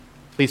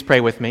Please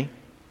pray with me.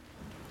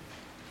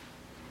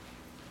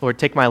 Lord,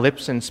 take my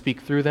lips and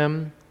speak through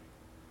them.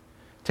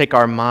 Take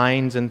our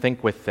minds and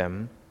think with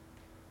them.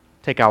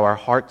 Take our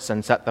hearts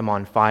and set them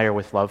on fire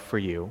with love for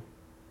you.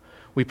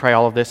 We pray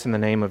all of this in the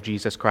name of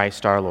Jesus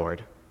Christ our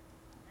Lord.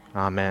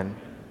 Amen.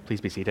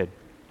 Please be seated.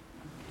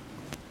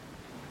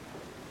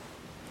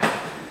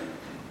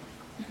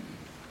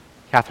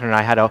 Catherine and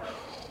I had a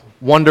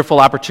wonderful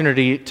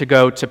opportunity to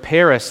go to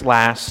Paris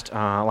last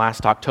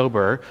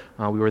October.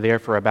 We were there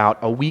for about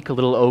a week, a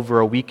little over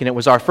a week, and it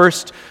was our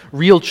first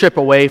real trip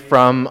away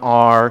from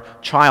our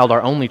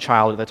only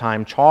child at the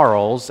time,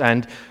 Charles,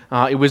 and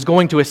it was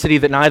going to a city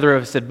that neither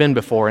of us had been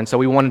before, and so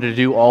we wanted to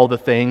do all the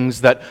things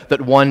that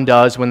one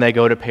does when they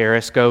go to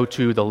Paris, go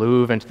to the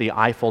Louvre and to the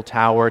Eiffel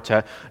Tower,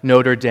 to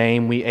Notre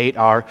Dame. We ate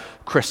our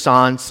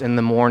croissants in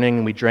the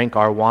morning, we drank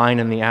our wine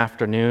in the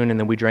afternoon, and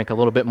then we drank a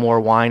little bit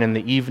more wine in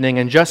the evening,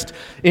 and just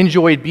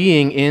enjoyed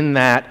being in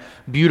that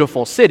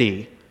beautiful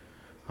city.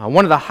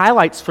 One of the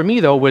highlights for me,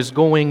 though, was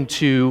going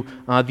to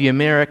the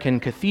American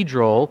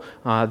Cathedral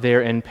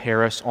there in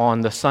Paris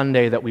on the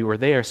Sunday that we were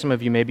there. Some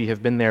of you maybe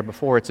have been there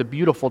before. It's a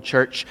beautiful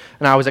church,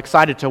 and I was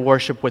excited to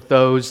worship with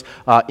those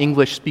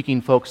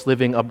English-speaking folks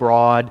living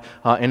abroad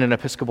in an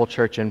Episcopal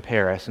church in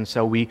Paris. And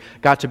so we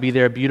got to be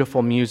there,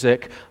 beautiful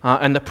music.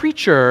 And the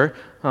preacher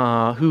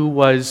who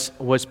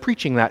was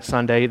preaching that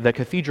Sunday, the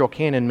cathedral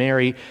canon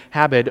Mary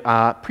Habib,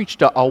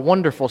 preached a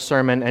wonderful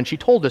sermon, and she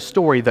told a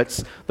story that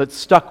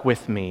stuck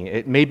with me.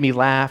 It made me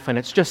laugh, and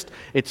it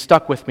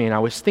stuck with me, and I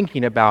was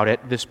thinking about it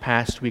this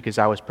past week as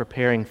I was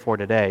preparing for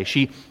today.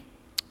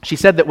 She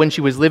said that when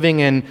she was living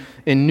in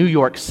New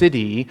York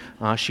City,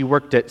 she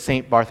worked at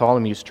St.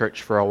 Bartholomew's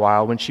Church for a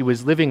while. When she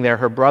was living there,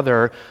 her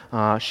brother,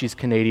 she's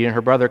Canadian,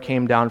 her brother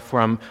came down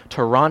from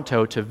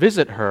Toronto to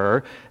visit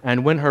her,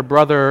 and when her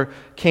brother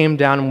came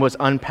down and was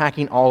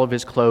unpacking all of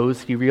his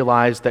clothes, he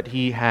realized that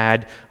he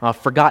had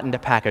forgotten to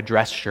pack a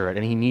dress shirt,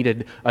 and he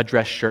needed a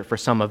dress shirt for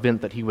some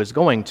event that he was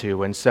going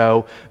to. And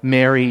so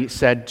Mary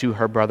said to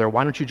her brother,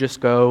 "Why don't you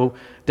just go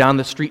down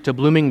the street to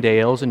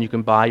Bloomingdale's and you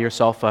can buy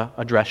yourself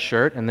a dress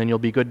shirt and then you'll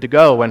be good to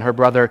go." And her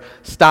brother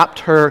stopped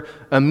her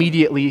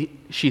immediately,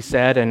 she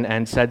said,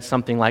 and said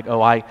something like,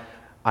 "Oh, I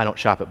don't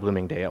shop at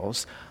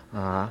Bloomingdale's."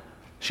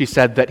 She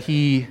said that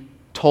he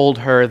told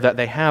her that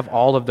they have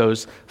all of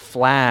those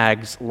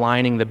flags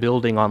lining the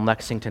building on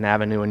Lexington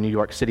Avenue in New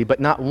York City,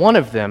 but not one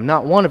of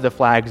the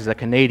flags is a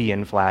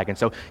Canadian flag, and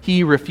so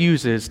he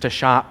refuses to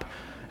shop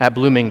at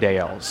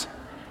Bloomingdale's.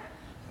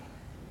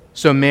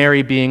 So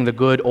Mary, being the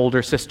good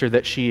older sister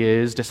that she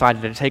is,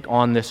 decided to take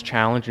on this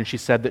challenge, and she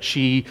said that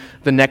she,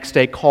 the next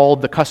day,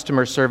 called the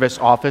customer service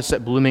office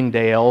at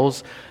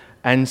Bloomingdale's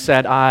and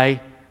said,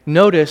 "I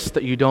noticed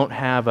that you don't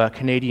have a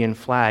Canadian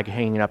flag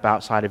hanging up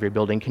outside of your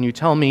building. Can you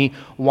tell me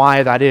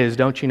why that is?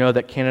 Don't you know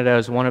that Canada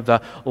is one of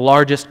the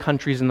largest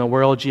countries in the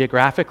world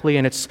geographically,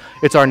 and it's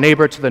our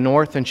neighbor to the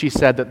north?" And she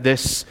said that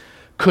this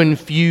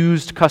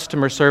confused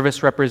customer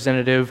service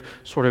representative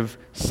sort of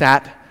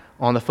sat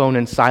on the phone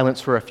in silence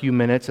for a few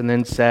minutes and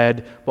then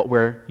said what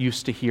we're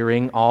used to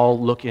hearing, "I'll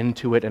look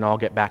into it and I'll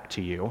get back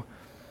to you."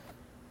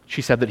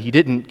 She said that he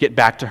didn't get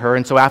back to her,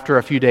 and so after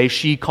a few days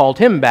she called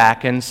him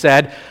back and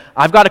said,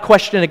 "I've got a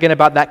question again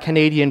about that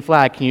Canadian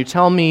flag. Can you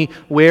tell me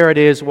where it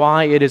is,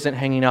 why it isn't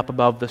hanging up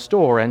above the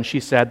store?" And she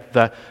said,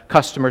 the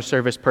customer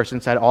service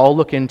person said, "I'll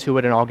look into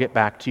it and I'll get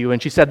back to you."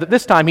 And she said that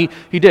this time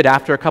he did.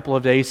 After a couple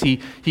of days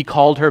he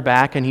called her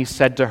back and he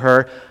said to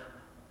her,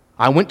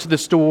 "I went to the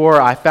store,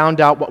 I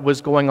found out what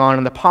was going on,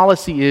 and the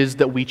policy is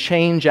that we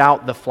change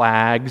out the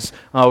flags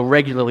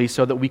regularly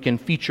so that we can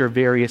feature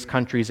various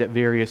countries at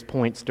various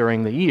points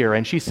during the year."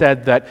 And she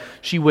said that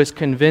she was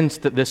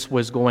convinced that this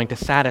was going to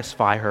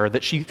satisfy her,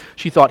 that she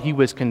thought he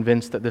was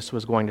convinced that this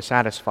was going to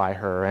satisfy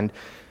her, and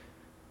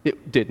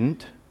it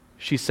didn't.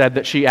 She said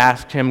that she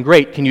asked him,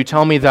 "Great, can you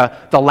tell me the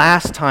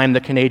last time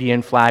the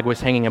Canadian flag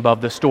was hanging above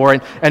the store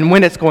and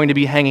when it's going to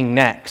be hanging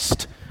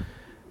next?"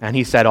 And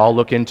he said, "I'll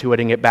look into it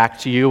and get back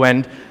to you."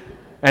 And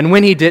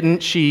when he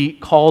didn't, she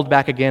called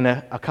back again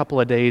a couple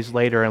of days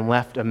later and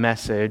left a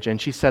message. And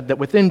she said that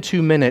within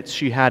 2 minutes,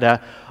 she had a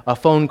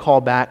phone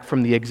call back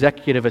from the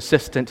executive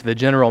assistant to the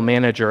general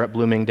manager at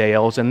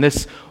Bloomingdale's. And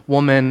this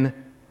woman,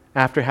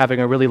 after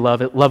having a really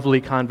lovely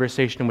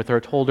conversation with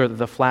her, told her that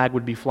the flag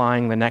would be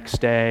flying the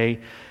next day.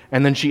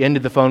 And then she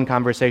ended the phone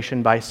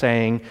conversation by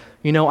saying,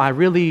 "You know, I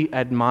really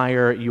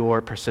admire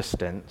your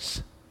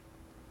persistence."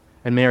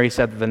 And Mary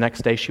said that the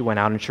next day she went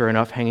out, and sure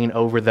enough, hanging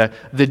over the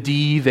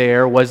D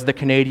there was the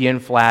Canadian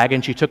flag,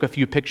 and she took a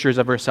few pictures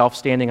of herself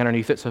standing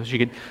underneath it so she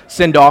could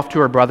send off to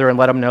her brother and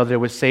let him know that it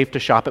was safe to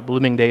shop at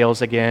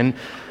Bloomingdale's again.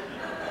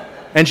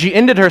 And she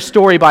ended her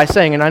story by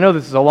saying, and I know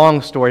this is a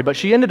long story, but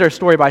she ended her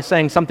story by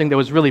saying something that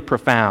was really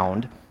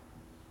profound.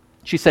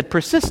 She said,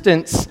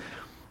 "Persistence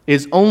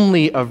is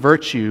only a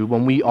virtue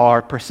when we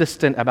are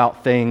persistent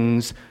about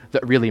things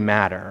that really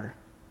matter."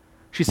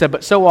 She said,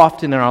 "But so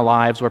often in our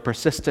lives, we're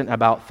persistent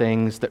about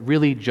things that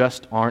really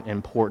just aren't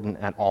important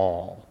at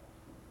all.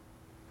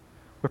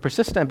 We're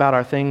persistent about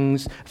our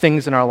things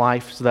in our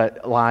lives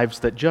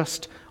that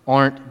just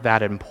aren't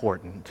that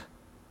important."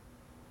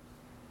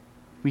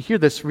 we hear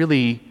this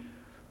really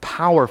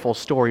powerful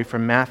story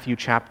from Matthew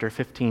chapter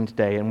 15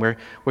 today, and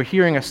we're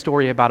hearing a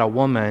story about a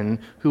woman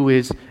who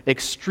is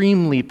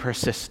extremely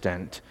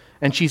persistent.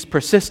 And she's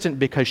persistent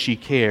because she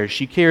cares.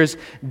 She cares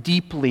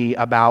deeply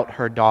about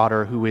her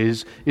daughter who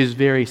is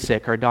very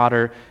sick. Her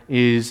daughter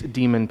is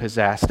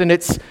demon-possessed. And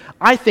it's,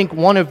 I think,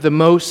 one of the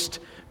most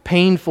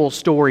painful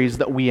stories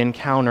that we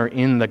encounter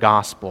in the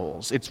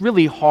Gospels. It's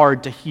really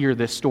hard to hear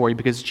this story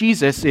because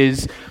Jesus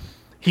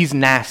he's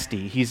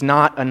nasty. He's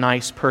not a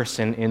nice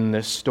person in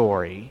this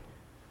story.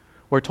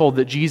 We're told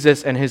that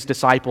Jesus and his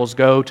disciples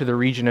go to the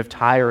region of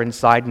Tyre and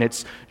Sidon.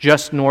 It's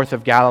just north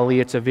of Galilee.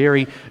 It's a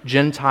very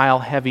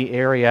Gentile-heavy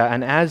area.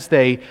 And as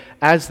they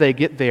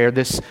get there,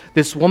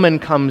 this woman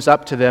comes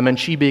up to them and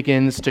she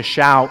begins to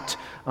shout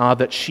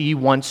that she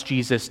wants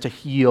Jesus to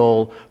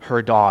heal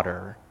her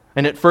daughter.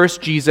 And at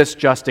first, Jesus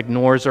just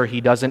ignores her. He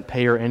doesn't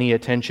pay her any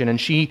attention.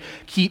 And she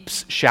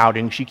keeps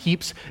shouting. She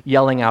keeps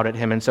yelling out at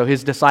him. And so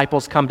his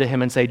disciples come to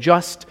him and say,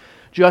 just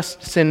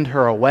send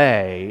her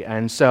away.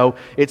 And so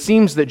it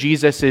seems that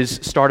Jesus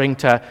is starting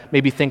to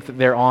maybe think that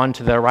they're on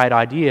to the right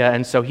idea.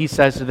 And so he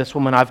says to this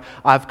woman,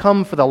 I've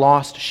come for the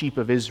lost sheep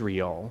of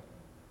Israel.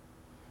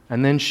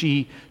 And then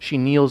she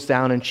kneels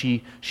down and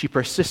she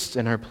persists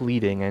in her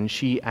pleading, and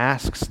she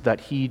asks that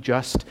he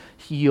just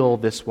heal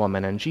this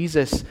woman. And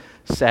Jesus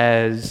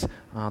says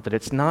that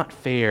it's not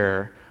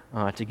fair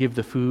to give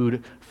the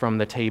food from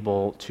the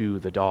table to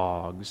the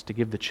dogs, to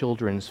give the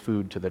children's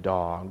food to the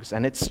dogs.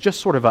 And it's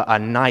just sort of a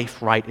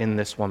knife right in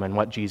this woman,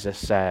 what Jesus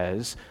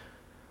says.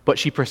 But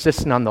she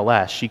persists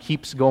nonetheless. She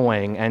keeps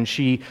going, and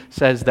she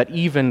says that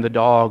even the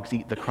dogs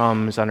eat the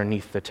crumbs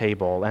underneath the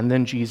table. And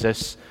then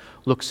Jesus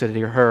looks at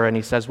her and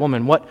he says,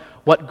 "Woman,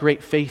 what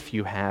great faith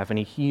you have." And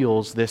he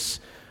heals this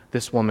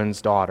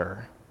woman's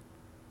daughter.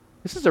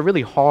 This is a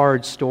really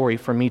hard story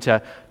for me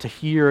to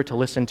hear, to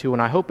listen to,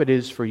 and I hope it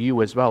is for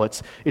you as well.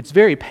 It's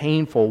very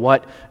painful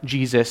what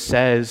Jesus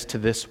says to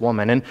this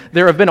woman. And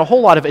there have been a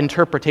whole lot of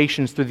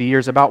interpretations through the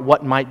years about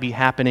what might be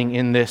happening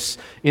in this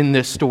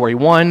story.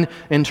 One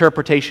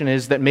interpretation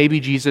is that maybe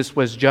Jesus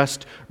was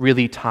just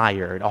really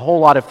tired. A whole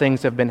lot of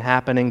things have been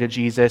happening to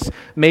Jesus.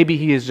 Maybe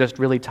he is just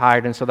really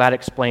tired, and so that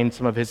explains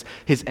some of his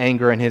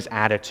anger and his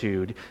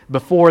attitude.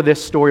 Before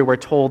this story, we're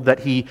told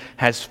that he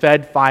has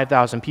fed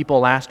 5,000 people.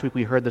 Last week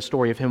we heard the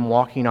story of him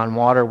walking on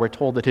water. We're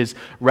told that his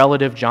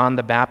relative John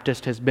the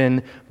Baptist has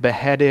been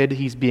beheaded.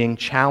 He's being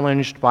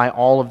challenged by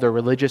all of the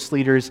religious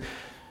leaders.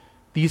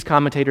 These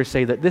commentators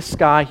say that this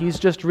guy, he's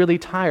just really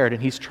tired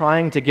and he's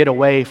trying to get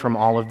away from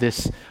all of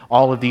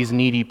these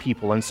needy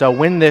people. And so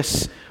when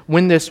this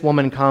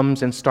woman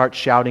comes and starts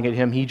shouting at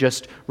him, he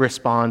just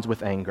responds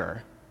with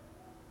anger.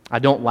 I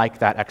don't like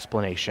that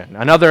explanation.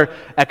 Another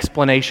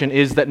explanation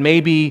is that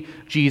maybe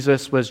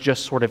Jesus was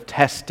just sort of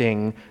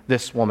testing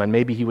this woman.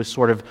 Maybe he was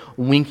sort of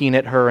winking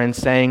at her and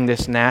saying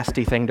this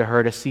nasty thing to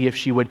her to see if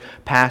she would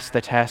pass the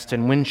test.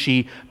 And when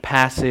she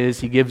passes,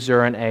 he gives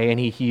her an A and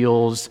he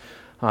heals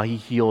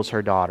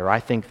her daughter. I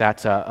think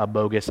that's a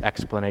bogus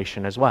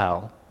explanation as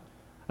well.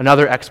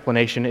 Another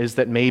explanation is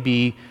that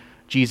maybe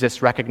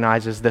Jesus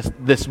recognizes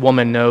this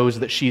woman knows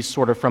that she's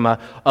sort of from a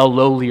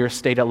lowlier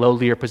state, a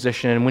lowlier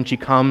position, and when she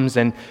comes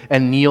and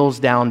kneels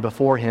down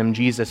before him,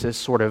 Jesus is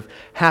sort of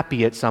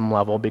happy at some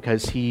level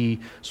because he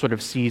sort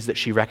of sees that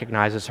she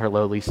recognizes her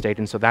lowly state,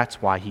 and so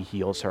that's why he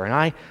heals her.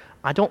 And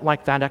I don't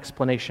like that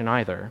explanation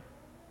either.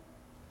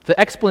 The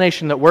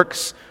explanation that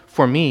works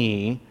for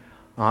me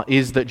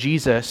is that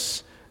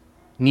Jesus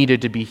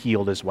needed to be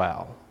healed as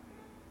well.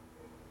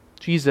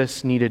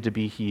 Jesus needed to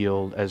be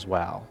healed as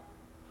well.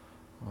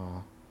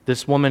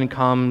 This woman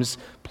comes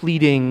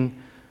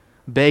pleading,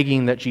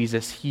 begging that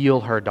Jesus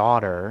heal her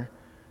daughter,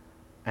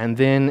 and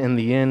then in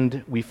the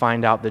end we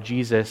find out that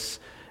Jesus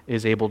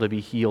is able to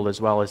be healed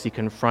as well as he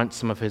confronts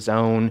some of his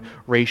own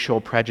racial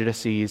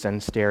prejudices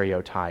and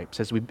stereotypes,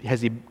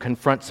 as he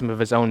confronts some of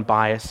his own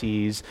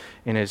biases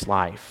in his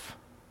life.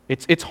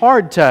 It's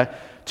hard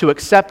to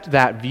accept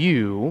that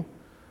view,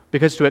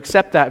 because to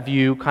accept that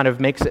view kind of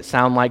makes it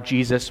sound like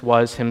Jesus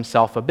was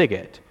himself a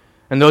bigot.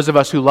 And those of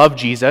us who love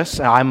Jesus,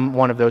 I'm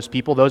one of those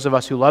people, those of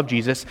us who love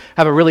Jesus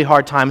have a really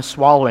hard time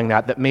swallowing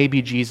that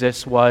maybe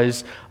Jesus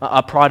was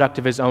a product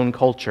of his own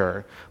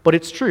culture. But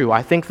it's true.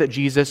 I think that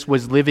Jesus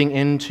was living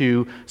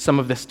into some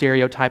of the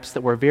stereotypes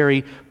that were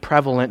very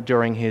prevalent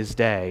during his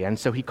day. And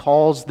so he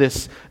calls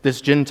this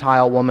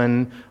Gentile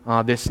woman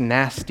this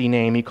nasty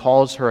name. He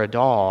calls her a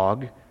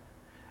dog.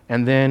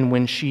 And then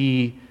when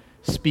she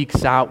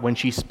speaks out, when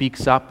she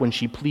speaks up, when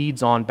she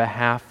pleads on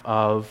behalf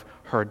of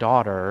her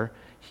daughter,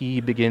 he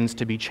begins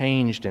to be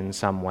changed in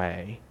some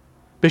way.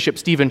 Bishop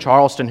Stephen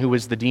Charleston, who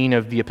was the dean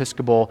of the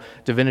Episcopal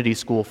Divinity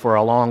School for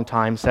a long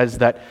time, says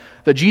that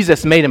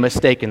Jesus made a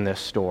mistake in this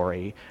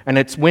story. And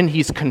it's when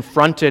he's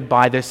confronted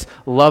by this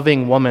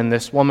loving woman,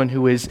 this woman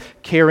who is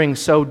caring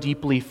so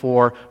deeply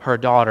for her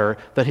daughter,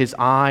 that his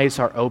eyes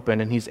are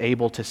open and he's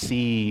able to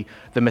see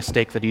the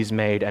mistake that he's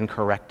made and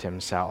correct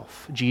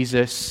himself.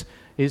 Jesus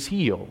is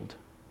healed.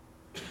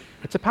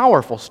 It's a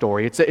powerful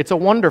story. It's a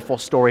wonderful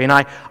story. And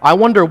I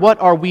wonder, what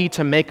are we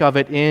to make of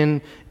it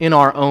in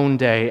our own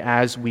day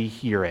as we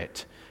hear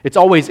it? It's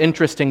always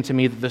interesting to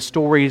me that the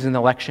stories in the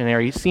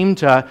lectionary seem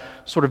to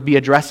sort of be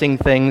addressing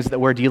things that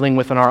we're dealing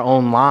with in our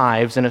own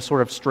lives in a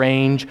sort of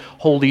strange,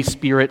 Holy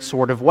Spirit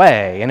sort of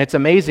way. And it's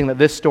amazing that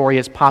this story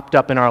has popped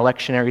up in our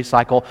lectionary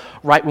cycle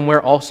right when we're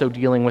also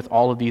dealing with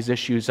all of these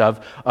issues of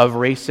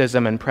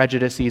racism and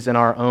prejudices in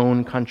our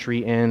own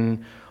country,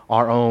 in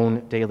our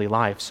own daily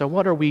life. So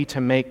what are we to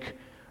make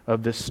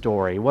of this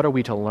story? What are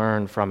we to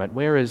learn from it?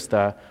 Where is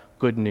the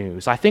good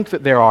news? I think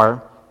that there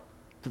are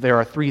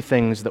three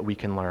things that we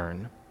can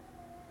learn.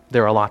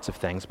 There are lots of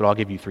things, but I'll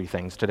give you three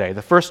things today.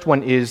 The first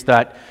one is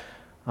that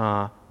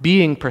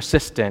being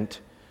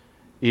persistent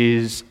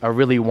is a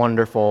really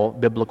wonderful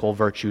biblical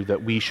virtue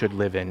that we should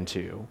live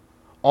into.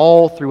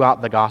 All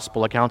throughout the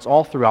gospel accounts,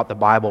 all throughout the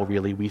Bible,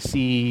 really, we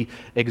see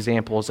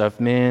examples of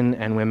men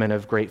and women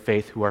of great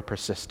faith who are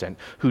persistent,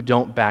 who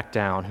don't back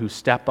down, who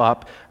step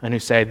up and who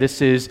say,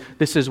 this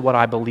is what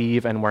I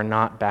believe, and we're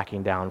not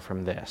backing down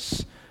from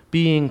this.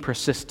 Being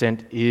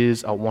persistent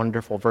is a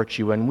wonderful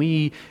virtue, and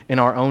we, in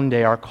our own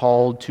day, are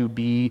called to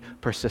be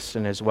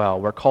persistent as well.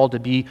 We're called to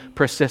be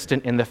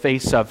persistent in the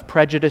face of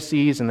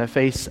prejudices, in the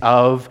face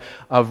of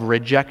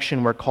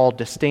rejection. We're called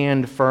to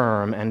stand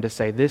firm and to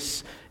say,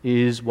 this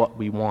is what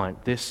we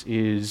want. This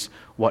is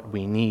what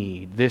we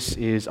need. This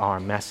is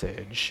our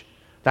message.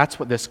 That's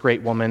what this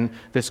great woman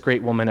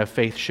of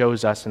faith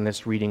shows us in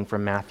this reading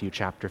from Matthew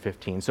chapter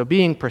 15. So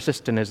being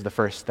persistent is the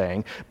first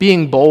thing.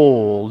 Being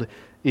bold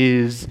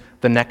is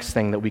the next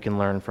thing that we can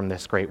learn from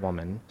this great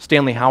woman.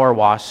 Stanley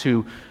Hauerwas,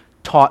 who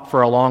taught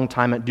for a long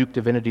time at Duke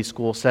Divinity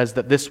School, says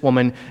that this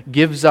woman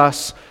gives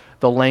us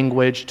the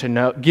language to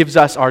know, gives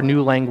us our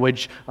new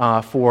language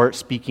for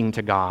speaking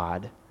to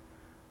God.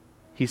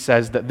 He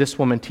says that this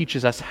woman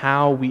teaches us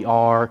how we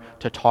are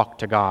to talk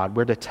to God.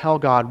 We're to tell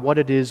God what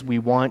it is we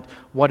want,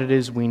 what it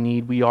is we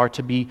need. We are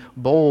to be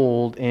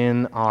bold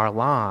in our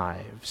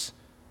lives.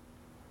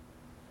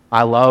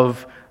 I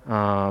love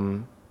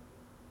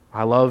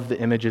the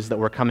images that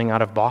were coming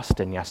out of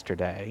Boston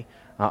yesterday.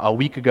 A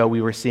week ago,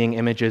 we were seeing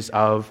images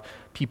of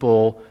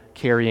people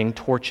carrying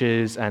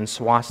torches and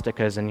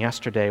swastikas, and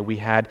yesterday we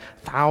had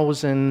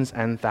thousands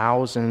and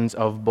thousands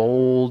of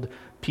bold,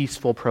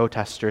 peaceful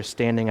protesters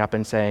standing up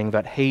and saying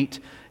that hate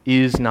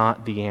is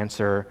not the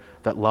answer,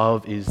 that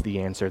love is the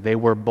answer. They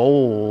were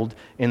bold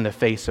in the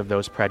face of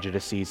those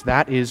prejudices.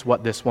 That is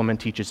what this woman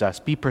teaches us.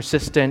 Be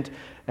persistent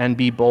and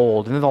be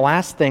bold. And then the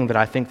last thing that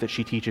I think that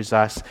she teaches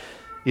us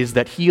is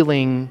that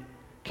healing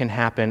can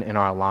happen in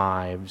our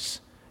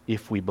lives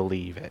if we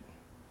believe it.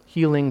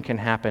 Healing can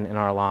happen in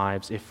our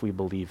lives if we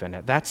believe in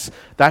it. That's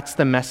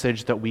the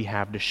message that we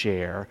have to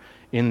share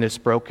in this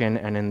broken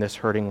and in this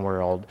hurting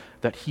world,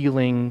 that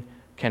healing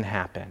can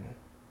happen.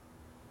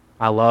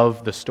 I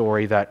love the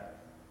story that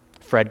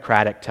Fred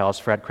Craddock tells.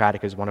 Fred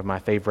Craddock is one of my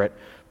favorite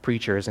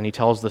preachers, and he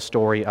tells the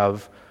story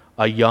of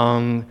a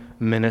young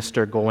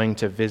minister going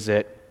to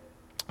visit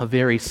a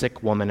very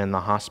sick woman in the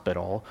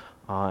hospital.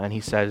 And he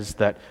says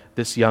that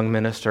this young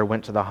minister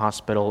went to the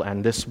hospital,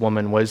 and this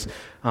woman was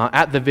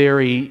at the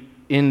very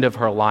end of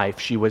her life.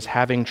 She was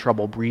having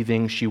trouble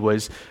breathing. She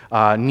was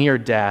near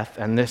death,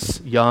 and this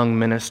young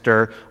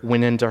minister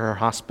went into her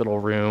hospital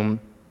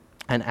room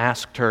and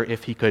asked her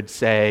if he could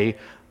say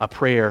a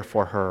prayer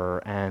for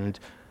her. And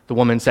the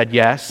woman said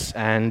yes,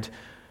 and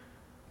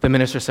the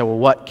minister said, well,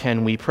 what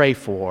can we pray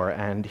for?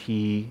 And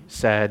he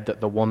said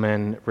that the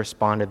woman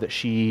responded that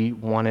she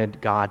wanted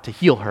God to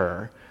heal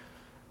her.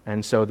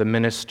 And so the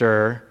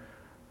minister,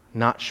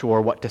 not sure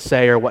what to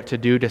say or what to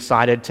do,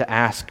 decided to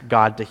ask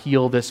God to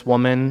heal this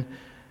woman.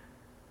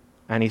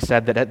 And he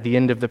said that at the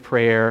end of the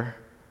prayer,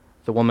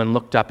 the woman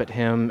looked up at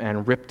him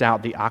and ripped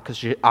out the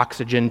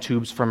oxygen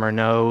tubes from her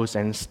nose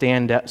and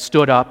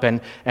stood up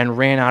and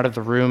ran out of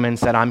the room and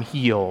said, I'm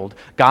healed.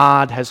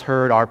 God has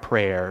heard our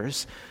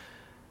prayers.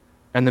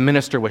 And the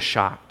minister was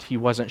shocked. He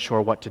wasn't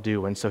sure what to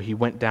do. And so he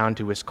went down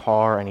to his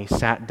car and he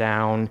sat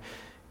down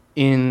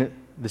in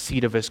the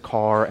seat of his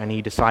car, and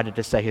he decided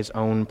to say his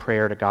own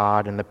prayer to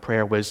God, and the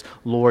prayer was,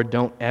 Lord,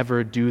 don't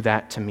ever do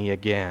that to me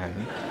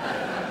again.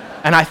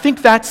 And I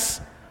think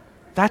that's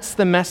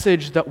the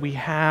message that we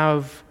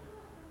have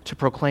to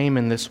proclaim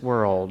in this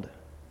world.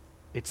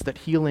 It's that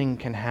healing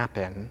can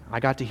happen.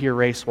 I got to hear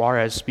Ray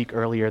Suarez speak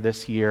earlier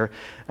this year,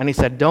 and he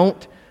said,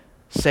 don't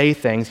say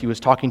things. He was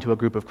talking to a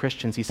group of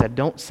Christians. He said,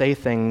 don't say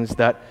things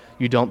that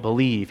you don't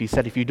believe. He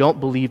said, if you don't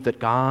believe that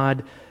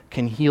God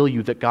can heal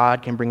you, that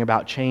God can bring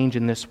about change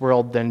in this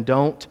world, then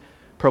don't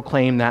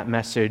proclaim that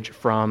message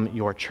from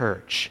your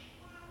church.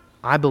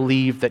 I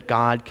believe that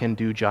God can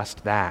do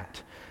just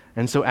that.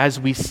 And so as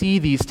we see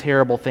these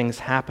terrible things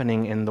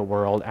happening in the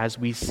world, as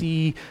we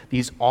see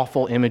these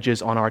awful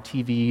images on our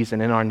TVs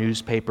and in our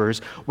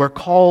newspapers, we're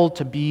called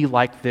to be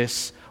like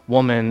this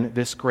woman,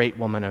 this great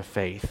woman of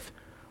faith.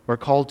 We're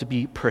called to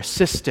be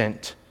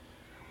persistent.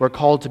 We're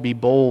called to be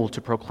bold,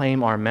 to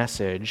proclaim our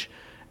message.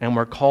 And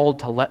we're called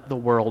to let the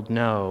world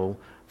know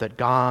that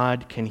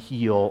God can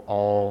heal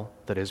all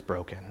that is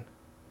broken.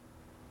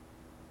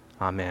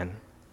 Amen.